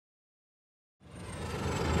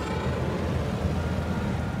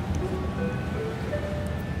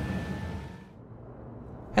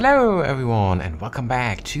Hello everyone and welcome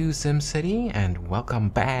back to SimCity and welcome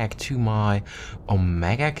back to my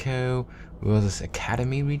OmegaCo versus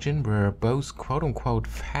Academy region, where both quote-unquote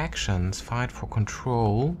factions fight for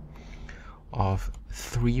control of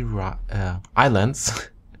three islands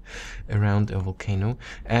around a volcano.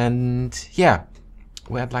 And yeah,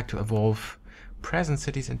 where I'd like to evolve present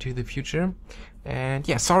cities into the future. And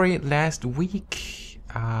yeah, sorry, last week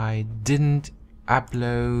I didn't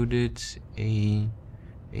upload a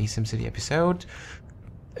SimCity episode,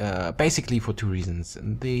 basically for two reasons.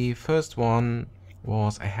 The first one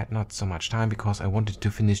was I had not so much time because I wanted to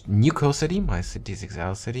finish OmegaCo City, my City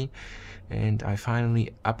 6L city, and I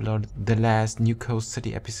finally uploaded the last OmegaCo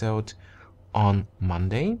City episode on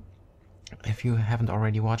Monday, if you haven't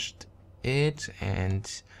already watched it. And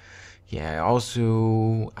yeah, I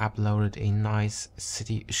also uploaded a nice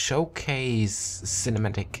city showcase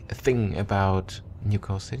cinematic thing about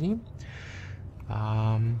OmegaCo City.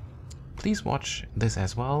 Please watch this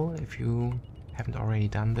as well if you haven't already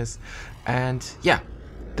done this. And yeah,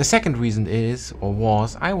 the second reason is, or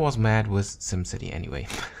was, I was mad with SimCity anyway.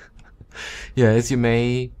 Yeah, as you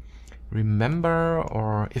may remember,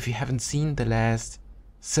 or if you haven't seen the last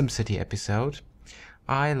SimCity episode,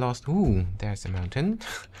 I lost, ooh, there's a mountain.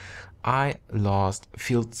 I lost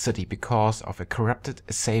Field City because of a corrupted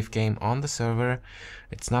save game on the server.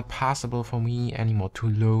 It's not possible for me anymore to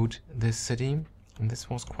load this city, and this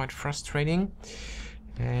was quite frustrating.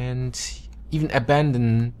 And even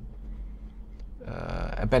abandoning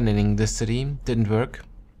this city didn't work.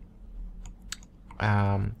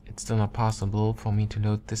 It's still not possible for me to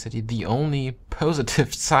load the city. The only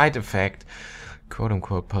positive side effect,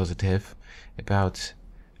 quote-unquote positive, about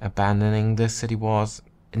abandoning this city was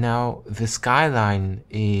now the skyline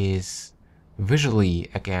is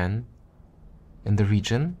visually again in the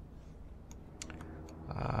region.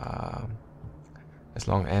 As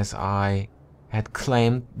long as I had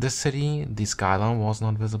claimed the city, the skyline was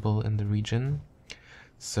not visible in the region.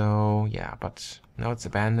 So yeah, but now it's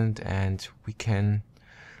abandoned and we can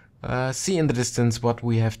see in the distance what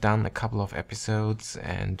we have done a couple of episodes,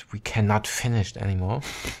 and we cannot finish it anymore.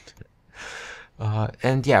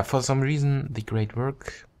 And yeah, for some reason the great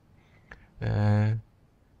work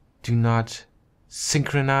do not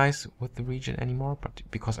synchronize with the region anymore, but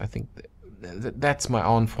because I think that's my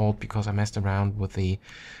own fault, because I messed around with the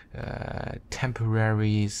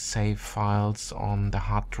temporary save files on the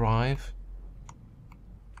hard drive.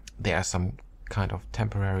 There are some kind of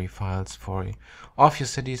temporary files for of your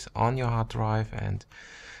cities on your hard drive, and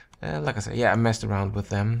like I said, yeah, I messed around with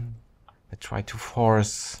them. I tried to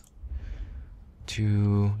force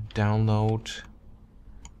to download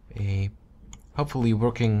a hopefully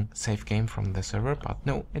working save game from the server, but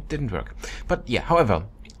no, it didn't work. But yeah, however,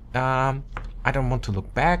 I don't want to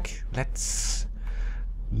look back. Let's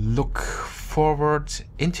look forward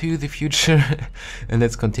into the future and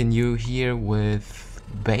let's continue here with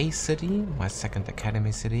Bay City, my second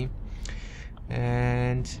academy city.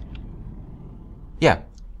 And yeah,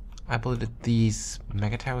 I built these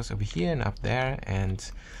mega towers over here and up there,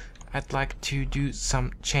 and I'd like to do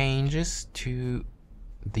some changes to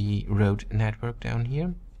the road network down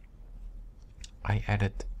here. I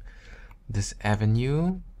added this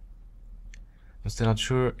avenue. I'm still not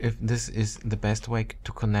sure if this is the best way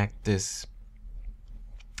to connect this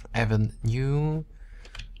avenue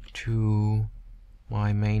to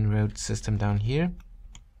my main road system down here.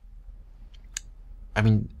 I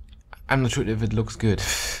mean, I'm not sure if it looks good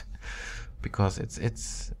because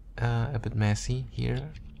it's a bit messy here,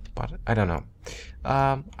 but I don't know.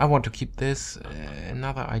 I want to keep this.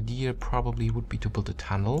 Another idea probably would be to build a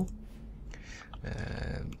tunnel.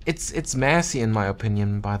 It's messy in my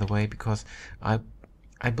opinion, by the way, because I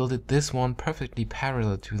built this one perfectly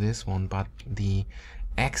parallel to this one, but the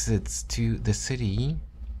exits to the city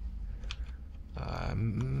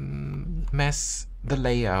mess the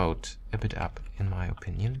layout a bit up, in my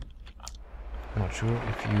opinion. I'm not sure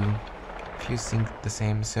if you think the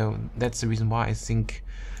same. So that's the reason why I think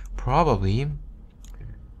probably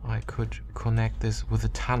I could connect this with a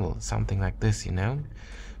tunnel, something like this, you know.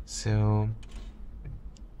 So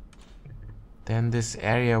then this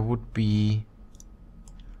area would be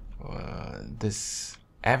this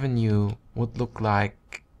avenue would look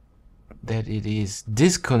like that it is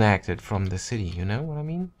disconnected from the city, you know what I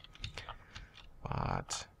mean?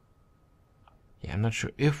 But yeah, I'm not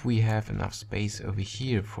sure if we have enough space over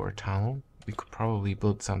here for a tunnel. We could probably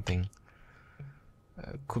build something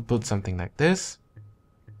like this,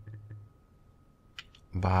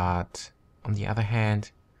 but on the other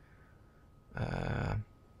hand,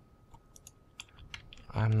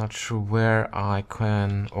 I'm not sure where I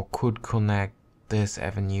can or could connect this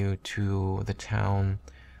avenue to the town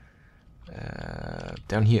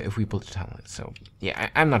down here if we build a tunnel. So yeah,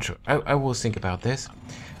 I'm not sure. I will think about this.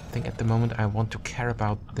 I think at the moment I want to care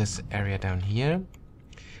about this area down here.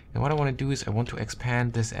 And what I want to do is I want to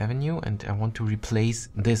expand this avenue, and I want to replace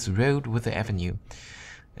this road with the avenue.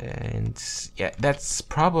 And yeah, that's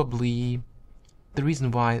probably the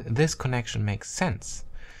reason why this connection makes sense.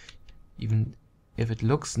 Even if it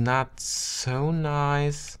looks not so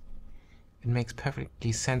nice, it makes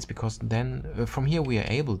perfectly sense, because then from here we are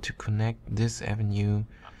able to connect this avenue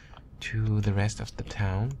to the rest of the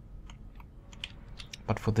town.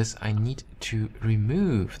 But for this I need to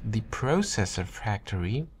remove the processor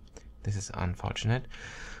factory. This is unfortunate,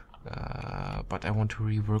 but I want to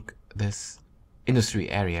rework this industry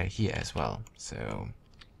area here as well. So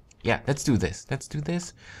yeah, let's do this.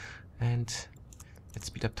 And let's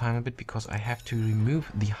speed up time a bit, because I have to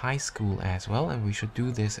remove the high school as well, and we should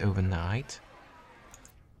do this overnight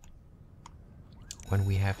when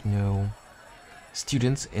we have no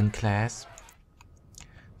students in class.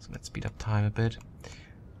 So let's speed up time a bit.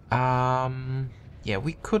 Yeah,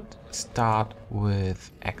 we could start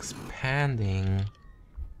with expanding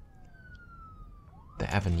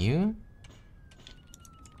the avenue.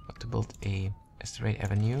 To build a straight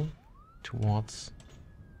avenue towards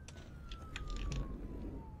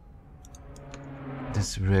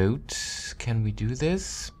this road. Can we do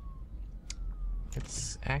this?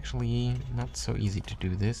 It's actually not so easy to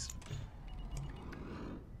do this.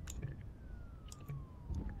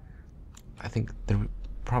 I think the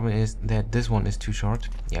problem is that this one is too short.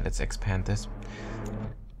 Yeah, let's expand this.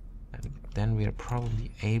 And then we are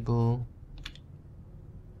probably able...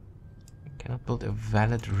 Cannot build a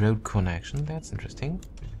valid road connection. That's interesting.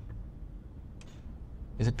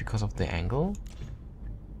 Is it because of the angle?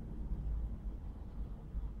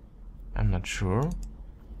 I'm not sure.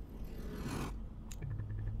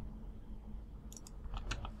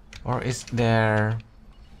 Or is there...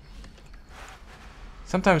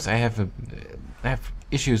 Sometimes I have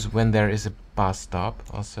issues when there is a bus stop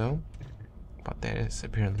also. But there is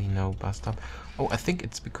apparently no bus stop. Oh, I think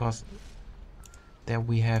it's because there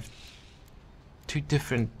we have two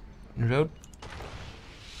different road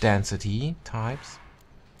density types.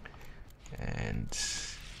 And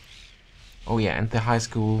oh yeah, and the high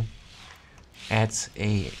school adds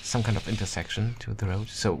some kind of intersection to the road.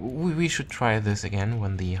 So we should try this again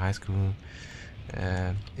when the high school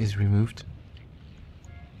is removed.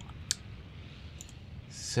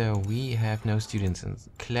 So we have no students in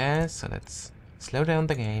class, so let's slow down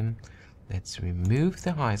the game. Let's remove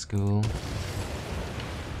the high school.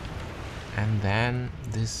 And then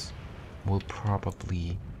this will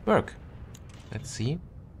probably work. Let's see.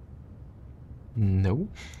 No.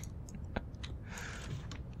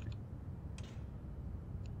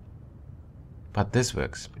 But this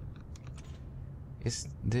works. Is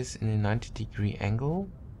this in a 90-degree angle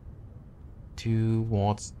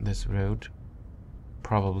towards this road?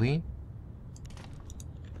 Probably.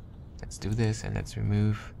 Let's do this, and let's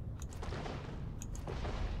remove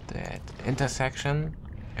that intersection.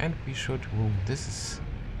 And we should... Ooh, this is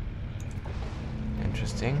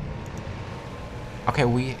interesting. Okay,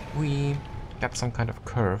 we got some kind of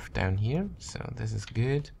curve down here, so this is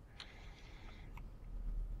good.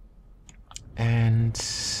 And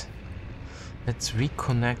let's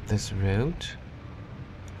reconnect this road.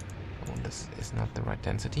 Oh, this is not the right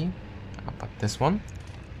density, but this one.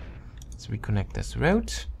 Let's reconnect this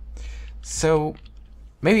road. So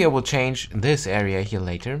maybe I will change this area here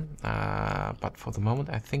later, but for the moment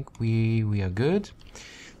I think we are good.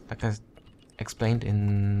 Like I explained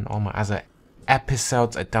in all my other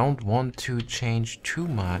episodes, I don't want to change too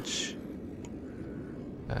much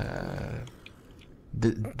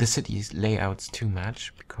the city's layouts too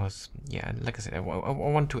much, because yeah, like I said, I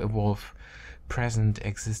want to evolve present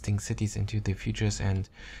existing cities into the futures and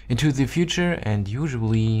into the future, and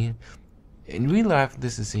usually in real life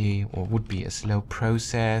this is would be a slow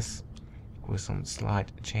process with some slight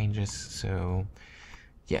changes. So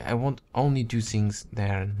yeah, I won't only do things that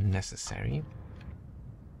are necessary.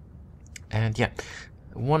 And yeah,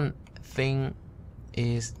 one thing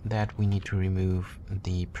is that we need to remove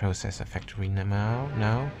the processor factory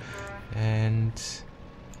now. And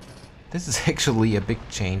this is actually a big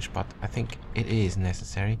change, but I think it is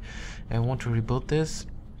necessary. I want to rebuild this,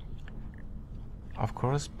 of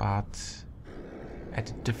course, but at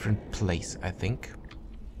a different place, I think.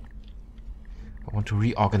 I want to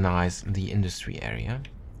reorganize the industry area.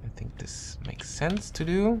 I think this makes sense to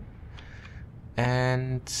do.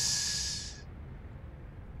 And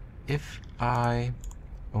if I...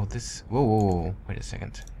 Oh, this... Whoa, wait a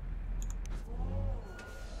second.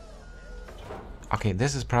 Okay,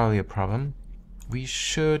 this is probably a problem. We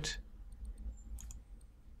should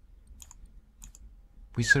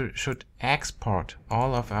export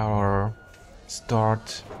all of our stored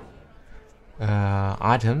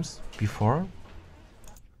items before,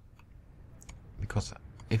 because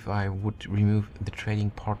if I would remove the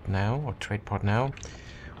trading port now, or trade port now,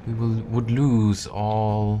 we would lose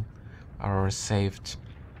all our saved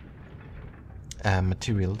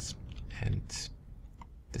materials, and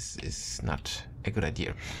this is not a good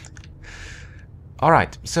idea.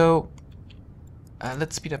 Alright, so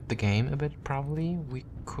let's speed up the game a bit. Probably we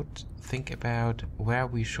could think about where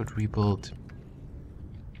we should rebuild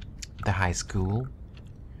the high school.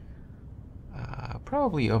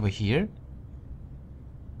 Probably over here.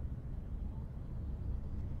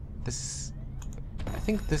 I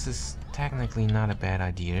think this is technically not a bad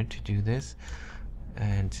idea to do this.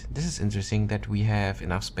 And this is interesting that we have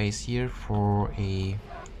enough space here for a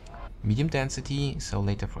medium density, so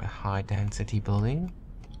later for a high density building.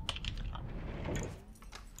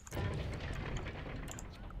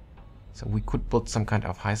 So we could build some kind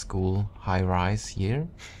of high school high rise here.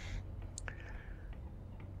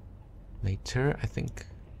 Later, I think.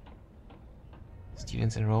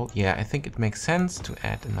 Students enrolled. Yeah, I think it makes sense to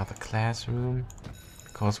add another classroom,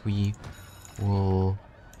 because we will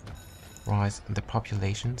rise the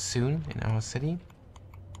population soon in our city.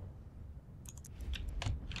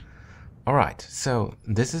 Alright, so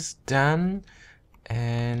this is done,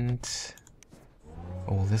 and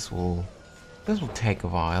oh, this will take a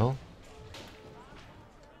while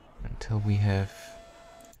until we have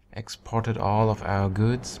exported all of our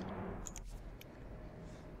goods.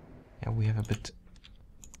 Yeah, we have a bit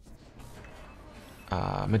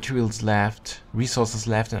materials left, resources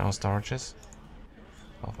left in our storages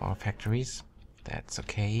of our factories. That's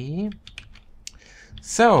okay.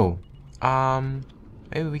 So,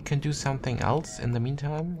 maybe we can do something else in the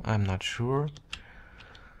meantime. I'm not sure.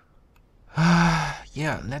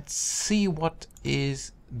 Yeah, let's see what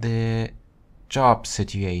is the job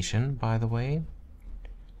situation, by the way.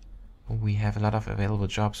 We have a lot of available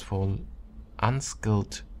jobs for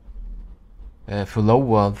unskilled, for low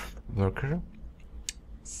wealth worker.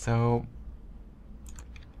 So,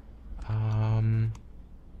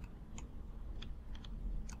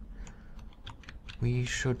 we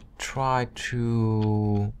should try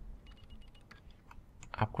to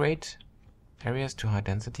upgrade areas to high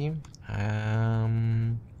density. Yeah,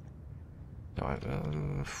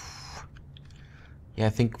 I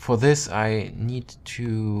think for this I need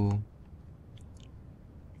to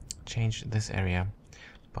change this area,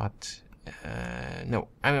 but no,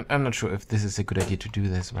 I'm not sure if this is a good idea to do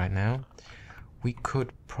this right now. We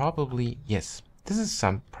could probably, yes, this is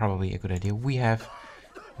probably a good idea. We have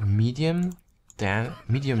medium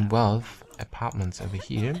wealth apartments over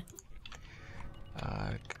here,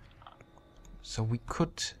 so we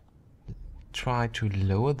could try to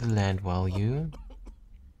lower the land value.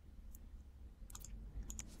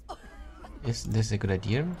 Is this a good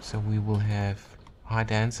idea? So we will have high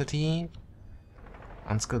density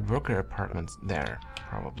unskilled worker apartments there,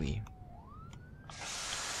 probably.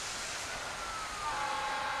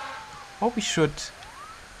 Or we should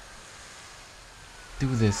do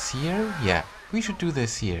this here. Yeah, we should do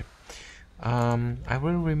this here. I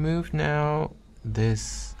will remove now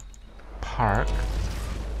this park,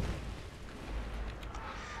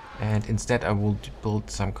 and instead I will build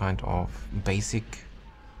some kind of basic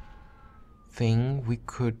thing. We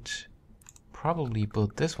could probably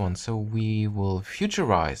build this one, so we will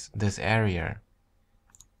futurize this area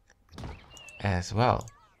as well.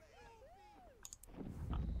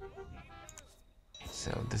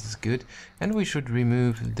 So this is good, and we should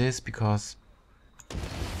remove this because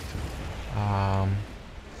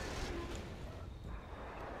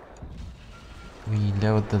we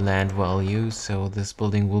lowered the land value, so this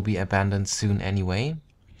building will be abandoned soon anyway.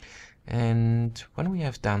 And when we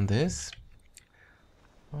have done this,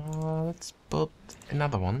 let's build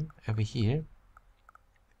another one over here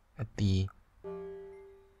at the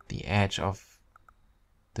edge of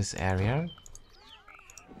this area.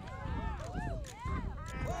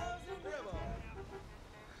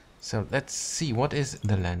 So let's see, what is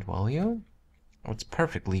the land value? Oh, it's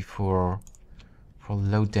perfectly for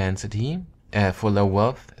low density, for low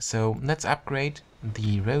wealth. So let's upgrade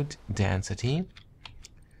the road density.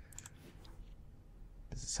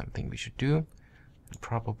 This is something we should do.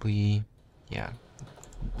 Probably, yeah,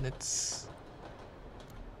 let's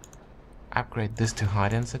upgrade this to high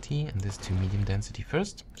density and this to medium density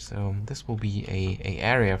first. So this will be a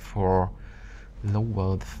area for low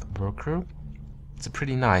wealth worker. It's a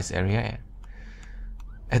pretty nice area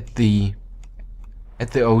at the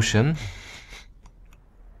ocean.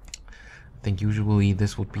 I think usually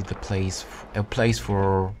this would be the place, a place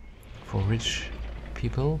for rich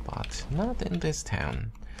people, but not in this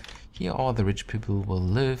town. Here all the rich people will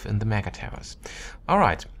live in the mega towers.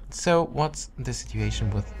 Alright, so what's the situation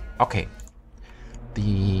with... Okay,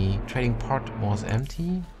 the trading part was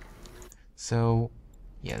empty. So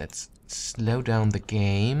yeah, let's slow down the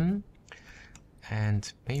game.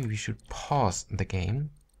 And maybe we should pause the game.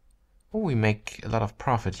 Oh, we make a lot of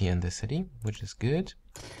profit here in the city, which is good.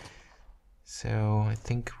 So I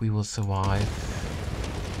think we will survive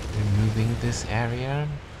removing this area.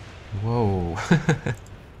 Whoa.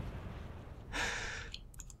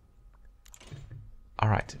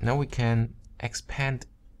 Alright, now we can expand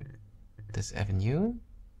this avenue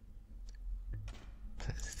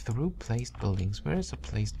through placed buildings. Where is a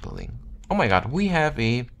placed building? Oh my god, we have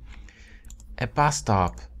a bus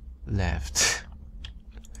stop left.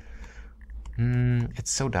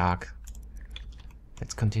 It's so dark.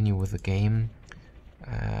 Let's continue with the game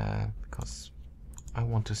because I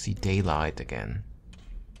want to see daylight again.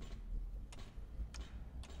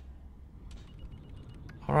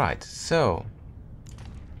 Alright, so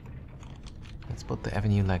let's put the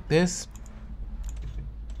avenue like this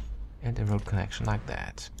and a road connection like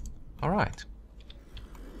that. Alright.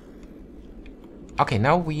 Okay,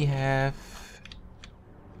 now we have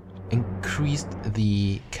increased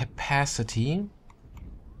the capacity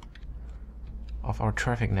of our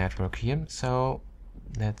traffic network here. So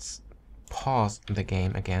let's pause the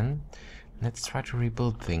game again. Let's try to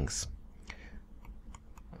rebuild things.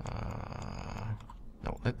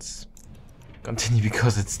 No, let's continue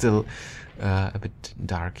because it's still a bit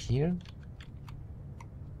dark here.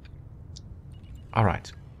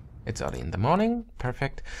 Alright, it's early in the morning,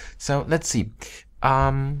 perfect. So let's see.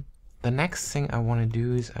 The next thing I want to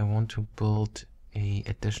do is I want to build a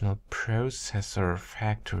additional processor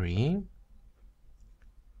factory.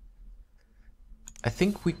 I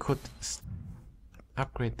think we could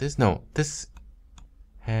upgrade this. No, this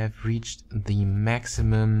have reached the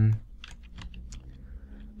maximum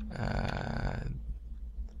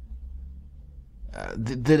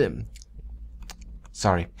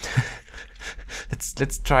sorry.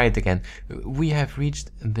 Let's try it again. We have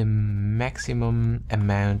reached the maximum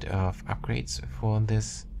amount of upgrades for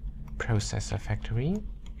this processor factory.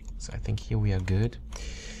 So I think here we are good.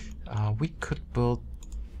 We could build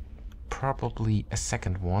probably a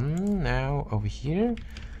second one now over here.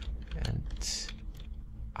 And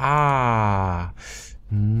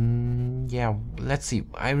yeah, let's see.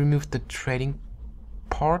 I removed the trading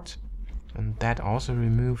part, and that also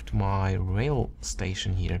removed my rail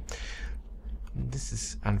station here. This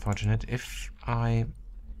is unfortunate. If I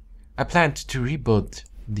planned to rebuild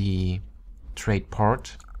the trade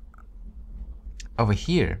part over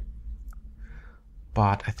here,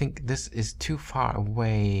 but I think this is too far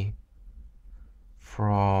away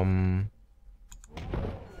from...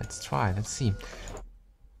 Let's try, let's see.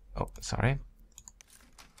 Oh, sorry.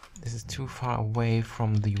 This is too far away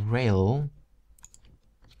from the rail.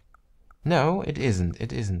 No, it isn't.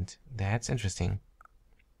 It isn't. That's interesting.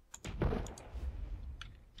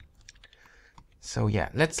 So yeah,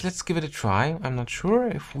 let's give it a try. I'm not sure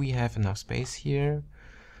if we have enough space here.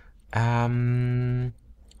 Let's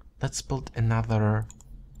build another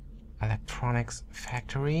electronics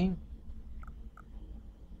factory.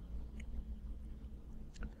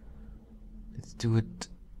 Let's do it,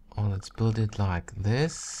 or let's build it like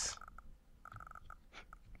this.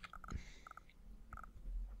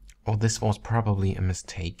 Oh, this was probably a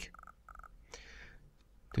mistake.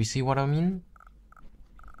 Do you see what I mean?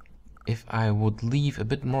 If I would leave a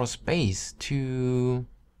bit more space to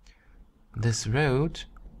this road,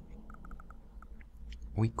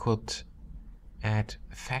 we could add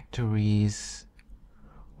factories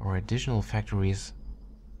or additional factories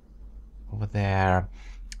over there.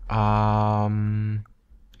 But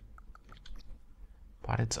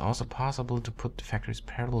it's also possible to put the factories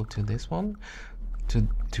parallel to this one, to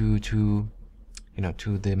you know,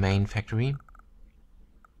 to the main factory.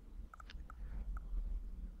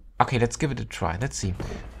 Okay, let's give it a try. Let's see.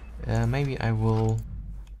 Maybe I will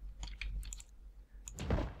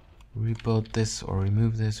rebuild this or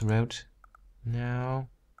remove this road now.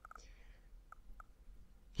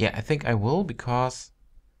 Yeah, I think I will, because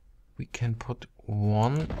we can put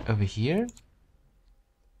one over here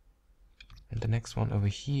and the next one over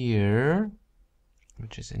here,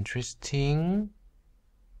 which is interesting.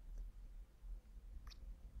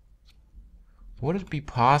 Would it be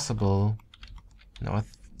possible? No,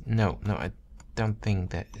 no, I don't think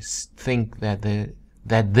that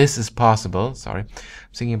that this is possible. Sorry, I'm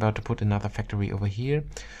thinking about to put another factory over here,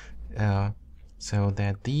 so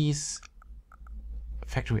that these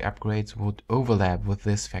factory upgrades would overlap with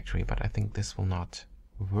this factory, but I think this will not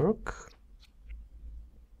work.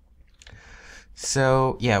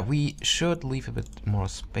 So yeah, we should leave a bit more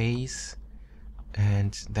space,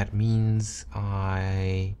 and that means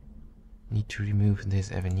I need to remove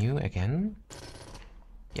this avenue again.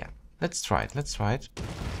 Yeah, let's try it. Let's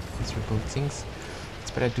rebuild things.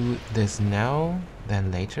 It's better do this now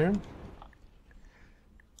than later.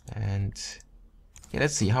 And yeah,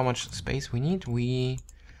 let's see how much space we need. We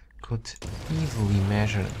could easily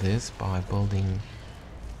measure this by building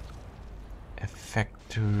a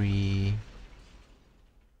factory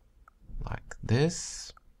like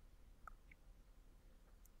this.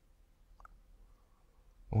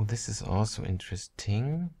 Oh, this is also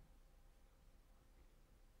interesting.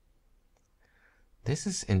 This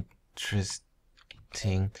is interesting.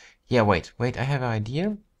 Yeah, wait, I have an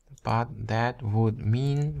idea, but that would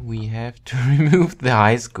mean we have to remove the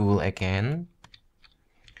high school again.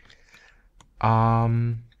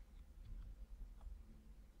 And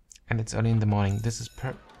it's early in the morning. This is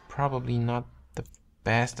probably not the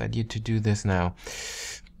best idea to do this now.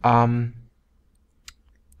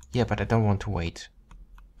 Yeah, but I don't want to wait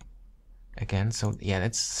again. So yeah,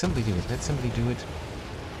 let's simply do it.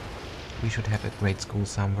 We should have a great school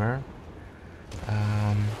somewhere.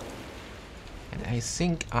 And I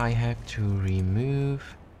think I have to remove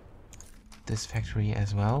this factory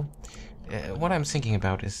as well. What I'm thinking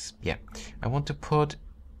about is, yeah, I want to put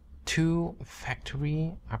 2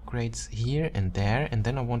 factory upgrades here and there, and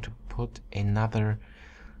then I want to put another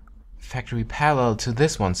factory parallel to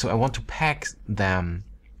this one. So I want to pack them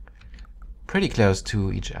pretty close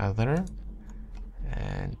to each other.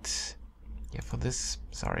 And yeah, for this,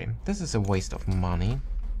 sorry, this is a waste of money.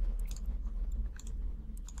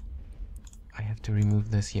 I have to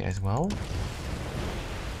remove this here as well.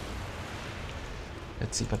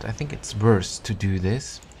 Let's see, but I think it's worse to do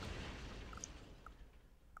this.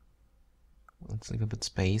 Let's leave a bit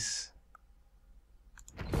space.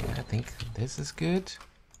 Yeah, I think this is good.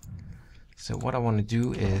 So what I want to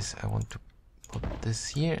do is I want to put this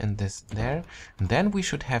here and this there. And then we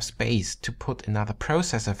should have space to put another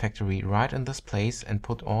processor factory right in this place and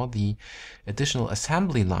put all the additional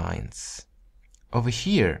assembly lines over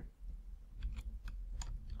here.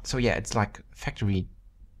 So yeah, it's like factory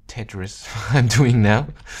Tetris I'm doing now.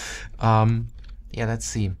 Yeah, let's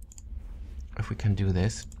see if we can do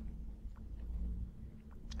this.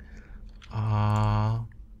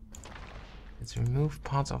 Let's remove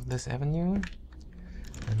parts of this avenue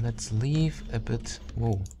and let's leave a bit.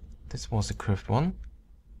 Whoa, this was a curved one.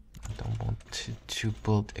 I don't want to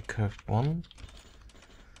build a curved one.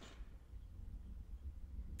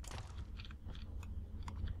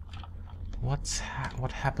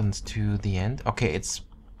 What happens to the end? Okay, it's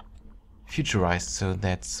futurized, so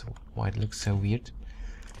that's why it looks so weird.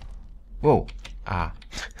 Whoa,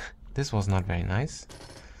 this was not very nice.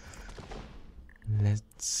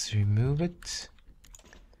 Let's remove it.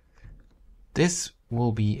 This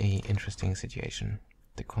will be an interesting situation.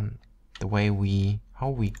 The way how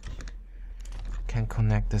we can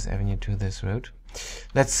connect this avenue to this road.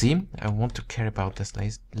 Let's see. I want to care about this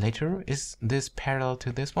later. Is this parallel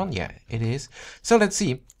to this one? Yeah, it is. So let's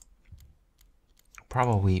see.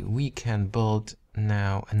 Probably we can build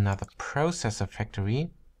now another processor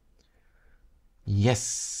factory.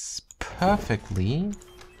 Yes, perfectly.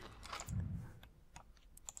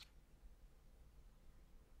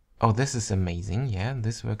 Oh, this is amazing. Yeah,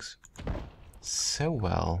 this works so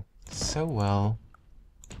well. So well.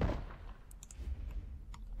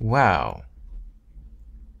 Wow.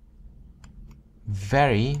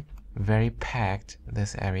 Very, very packed,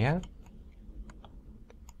 this area.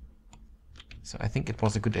 So I think it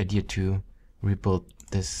was a good idea to rebuild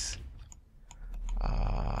this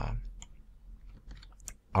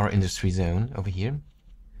our industry zone over here.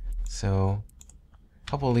 So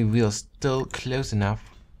hopefully we're still close enough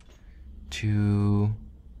to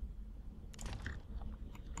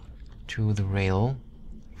the rail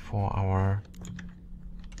for our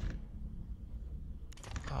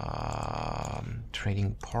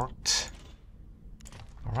trading port.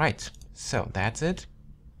 All right, so that's it.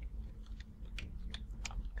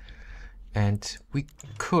 And we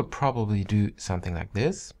could probably do something like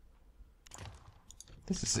this.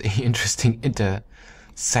 This is an interesting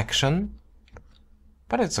intersection,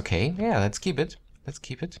 but it's okay. Yeah, let's keep it. Let's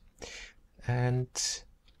keep it. And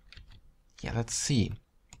yeah, let's see.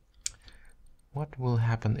 What will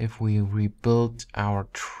happen if we rebuild our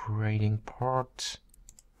trading port?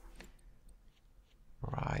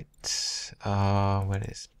 Right, where it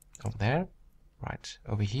is? Over there? Right,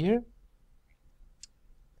 over here.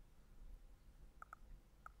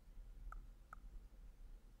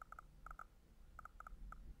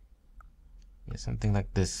 Yeah, something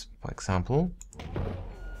like this, for example.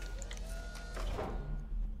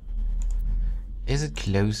 Is it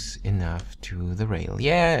close enough to the rail?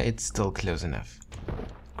 Yeah, it's still close enough.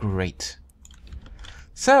 Great.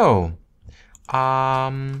 So,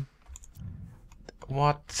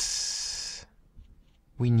 what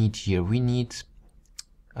we need here? We need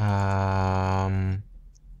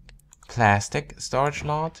plastic storage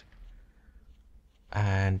lot,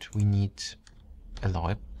 and we need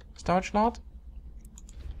alloy storage lot.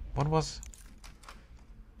 What was?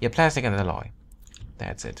 Yeah, plastic and alloy.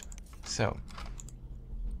 That's it. So,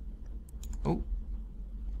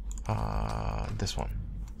 this one.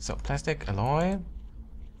 So plastic, alloy,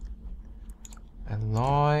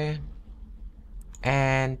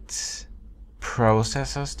 and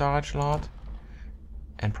processor storage lot.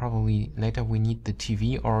 And probably later we need the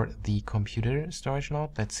TV or the computer storage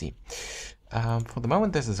lot. Let's see. For the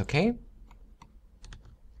moment, this is okay.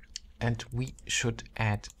 And we should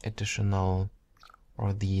add additional,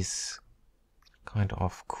 or these kind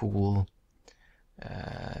of cool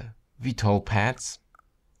VTOL pads.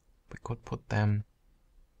 We could put them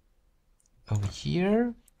over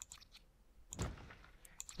here.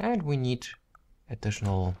 And we need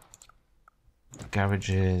additional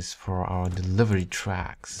garages for our delivery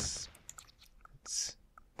trucks. Let's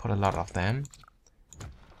put a lot of them.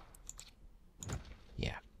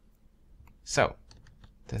 Yeah. So,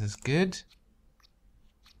 this is good.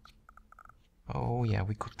 Oh yeah,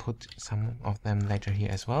 we could put some of them later here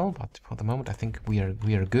as well, but for the moment I think we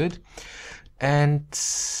are good. And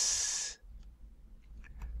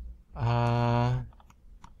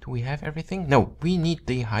do we have everything? No, we need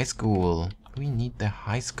the high school. We need the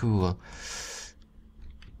high school.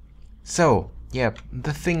 So yeah,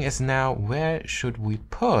 the thing is now, where should we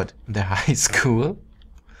put the high school?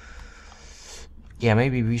 Yeah,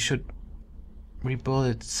 maybe we should rebuild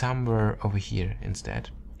it somewhere over here instead.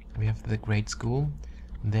 We have the grade school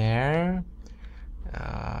there.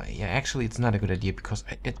 Yeah, actually it's not a good idea, because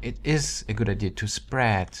it is a good idea to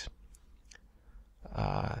spread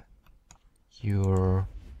your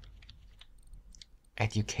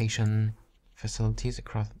education facilities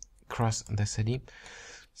across the city.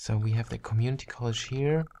 So we have the community college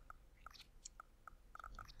here.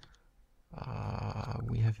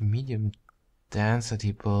 We have medium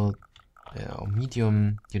density build,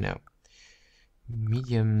 medium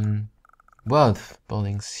wealth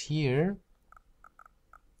buildings here.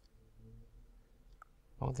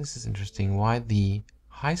 Oh, this is interesting. Why the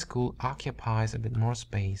high school occupies a bit more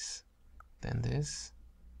space than this.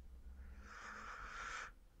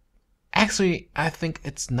 Actually, I think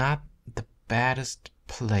it's not the baddest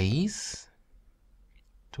place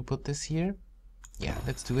to put this here. Yeah,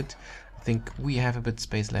 let's do it. I think we have a bit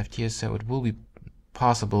space left here, so it will be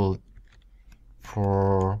possible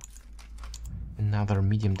for another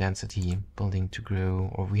medium density building to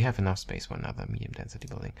grow, or we have enough space for another medium density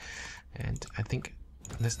building. And I think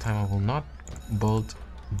this time I will not build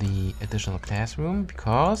the additional classroom,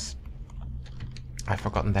 because I've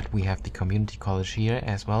forgotten that we have the community college here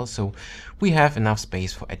as well, so we have enough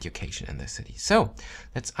space for education in the city. So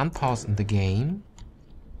let's unpause the game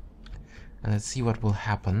and let's see what will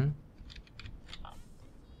happen.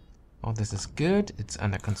 Oh, this is good. It's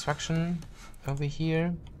under construction over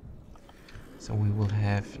here. So we will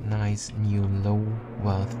have nice new low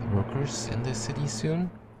wealth workers in the city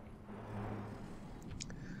soon.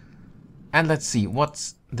 And let's see,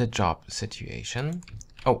 what's the job situation?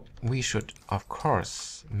 Oh, we should, of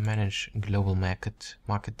course, manage global market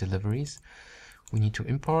deliveries. We need to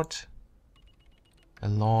import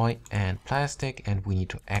alloy and plastic, and we need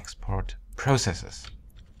to export processes.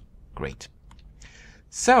 Great.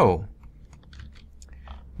 So,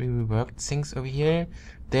 we reworked things over here.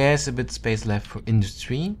 There's a bit space left for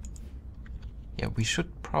industry. Yeah, we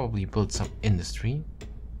should probably build some industry.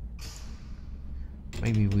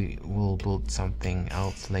 Maybe we will build something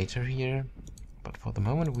else later here. But for the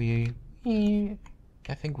moment,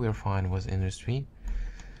 I think we're fine with industry.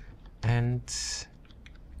 And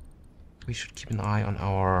we should keep an eye on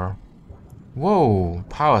our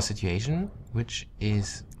power situation, which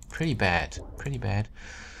is pretty bad.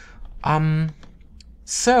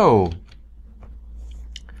 So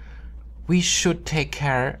we should take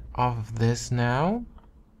care of this now.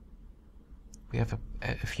 We have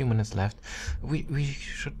a few minutes left. We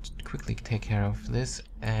should quickly take care of this,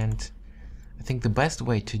 and I think the best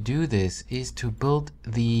way to do this is to build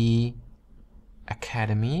the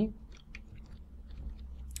academy.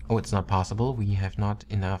 Oh, it's not possible. We have not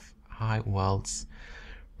enough high wealth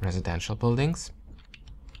residential buildings.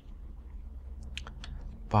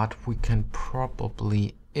 But we can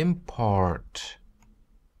probably import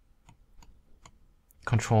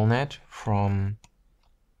control net from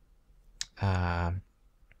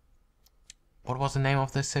what was the name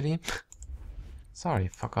of this city? Sorry,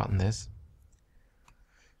 forgotten this.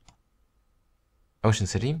 Ocean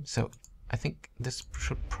City. So I think this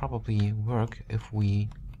should probably work if we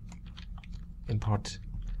import,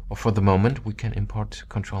 or for the moment we can import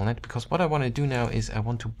control net, because what I want to do now is I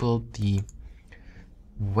want to build the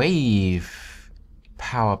wave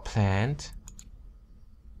power plant.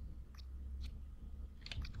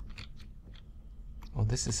 Oh,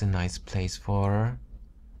 this is a nice place for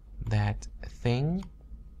that thing.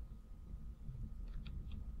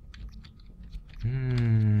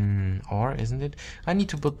 Or isn't it? I need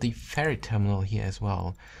to build the ferry terminal here as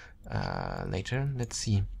well later. Let's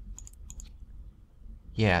see.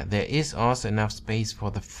 Yeah, there is also enough space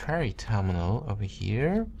for the ferry terminal over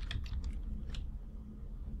here.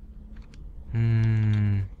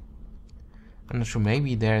 I'm not sure.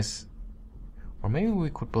 Maybe there's, or maybe we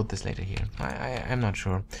could build this later here. I'm not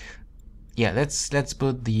sure. Yeah, let's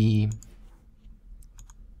build the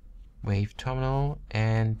wave terminal,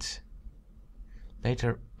 and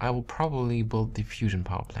later I will probably build the fusion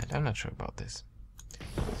power plant. I'm not sure about this.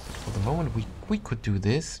 For the moment we could do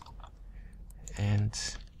this, and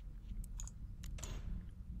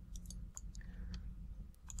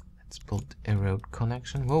let's build a road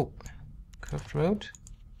connection. Whoa, curved road.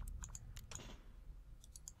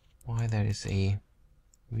 Why there is a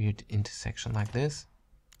weird intersection like this?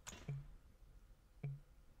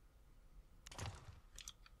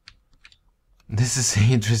 This is an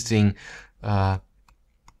interesting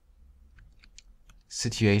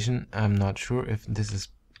situation. I'm not sure if this is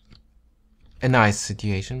a nice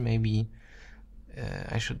situation. Maybe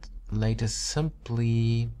I should later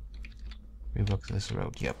simply rework this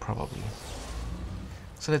road. Yeah, probably.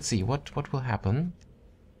 So let's see what will happen.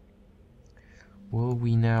 Will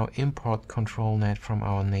we now import control net from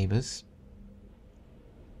our neighbors?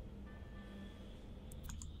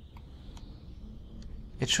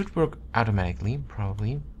 It should work automatically,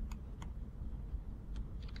 probably.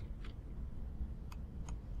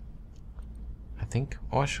 I think,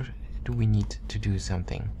 or do we need to do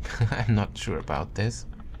something? I'm not sure about this.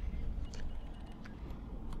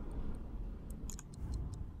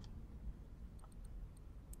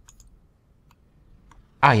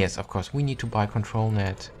 Ah, yes, of course, we need to buy control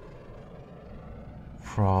net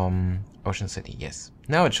from Ocean City. Yes,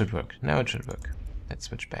 now it should work. Now it should work. Let's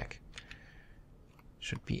switch back.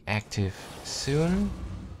 Should be active soon.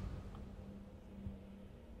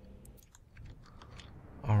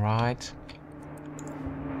 All right.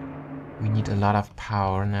 We need a lot of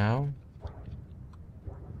power now.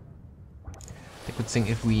 The good thing,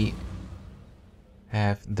 if we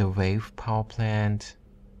have the wave power plant,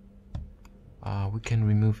 we can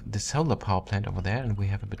remove the solar power plant over there, and we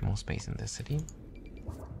have a bit more space in this city.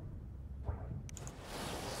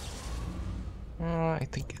 I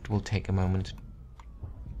think it will take a moment.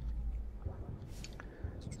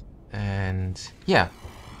 And yeah.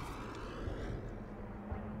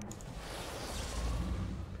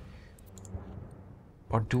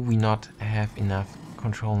 Or do we not have enough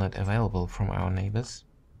control net available from our neighbors?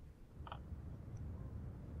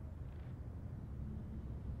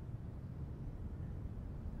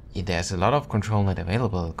 Yeah, there's a lot of control net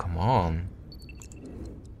available. Come on.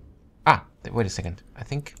 Ah, wait a second. I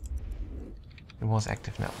think it was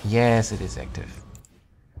active now. Yes, it is active.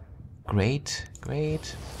 Great,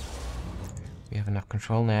 great. We have enough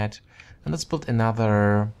control net. And let's build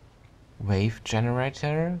another wave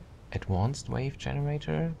generator. Advanced wave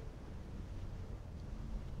generator.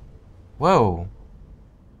 Whoa.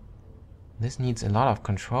 This needs a lot of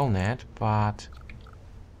control net, but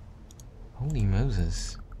holy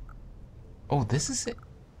Moses. Oh, this is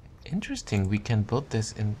interesting. We can build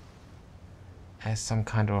this in as some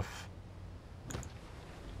kind of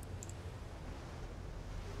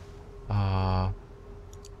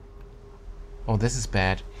oh, this is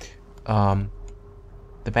bad.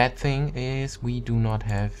 The bad thing is we do not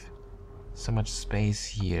have so much space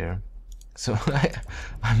here. So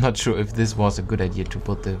I'm not sure if this was a good idea to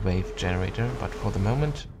put the wave generator, but for the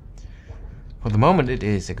moment it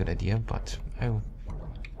is a good idea, but I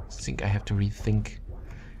think I have to rethink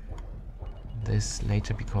this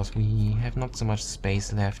later, because we have not so much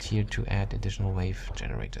space left here to add additional wave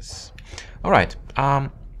generators. All right.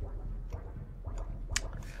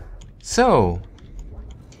 So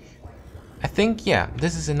I think, yeah,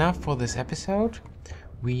 this is enough for this episode.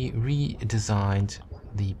 We redesigned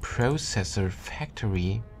the processor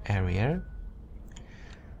factory area,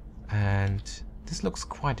 and this looks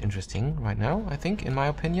quite interesting right now, I think, in my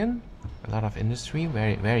opinion. A lot of industry,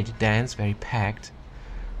 very dense, very packed,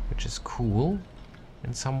 which is cool.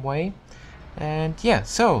 in some way. And yeah,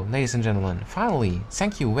 so ladies and gentlemen, finally,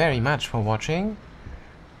 thank you very much for watching,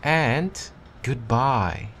 and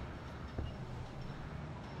goodbye.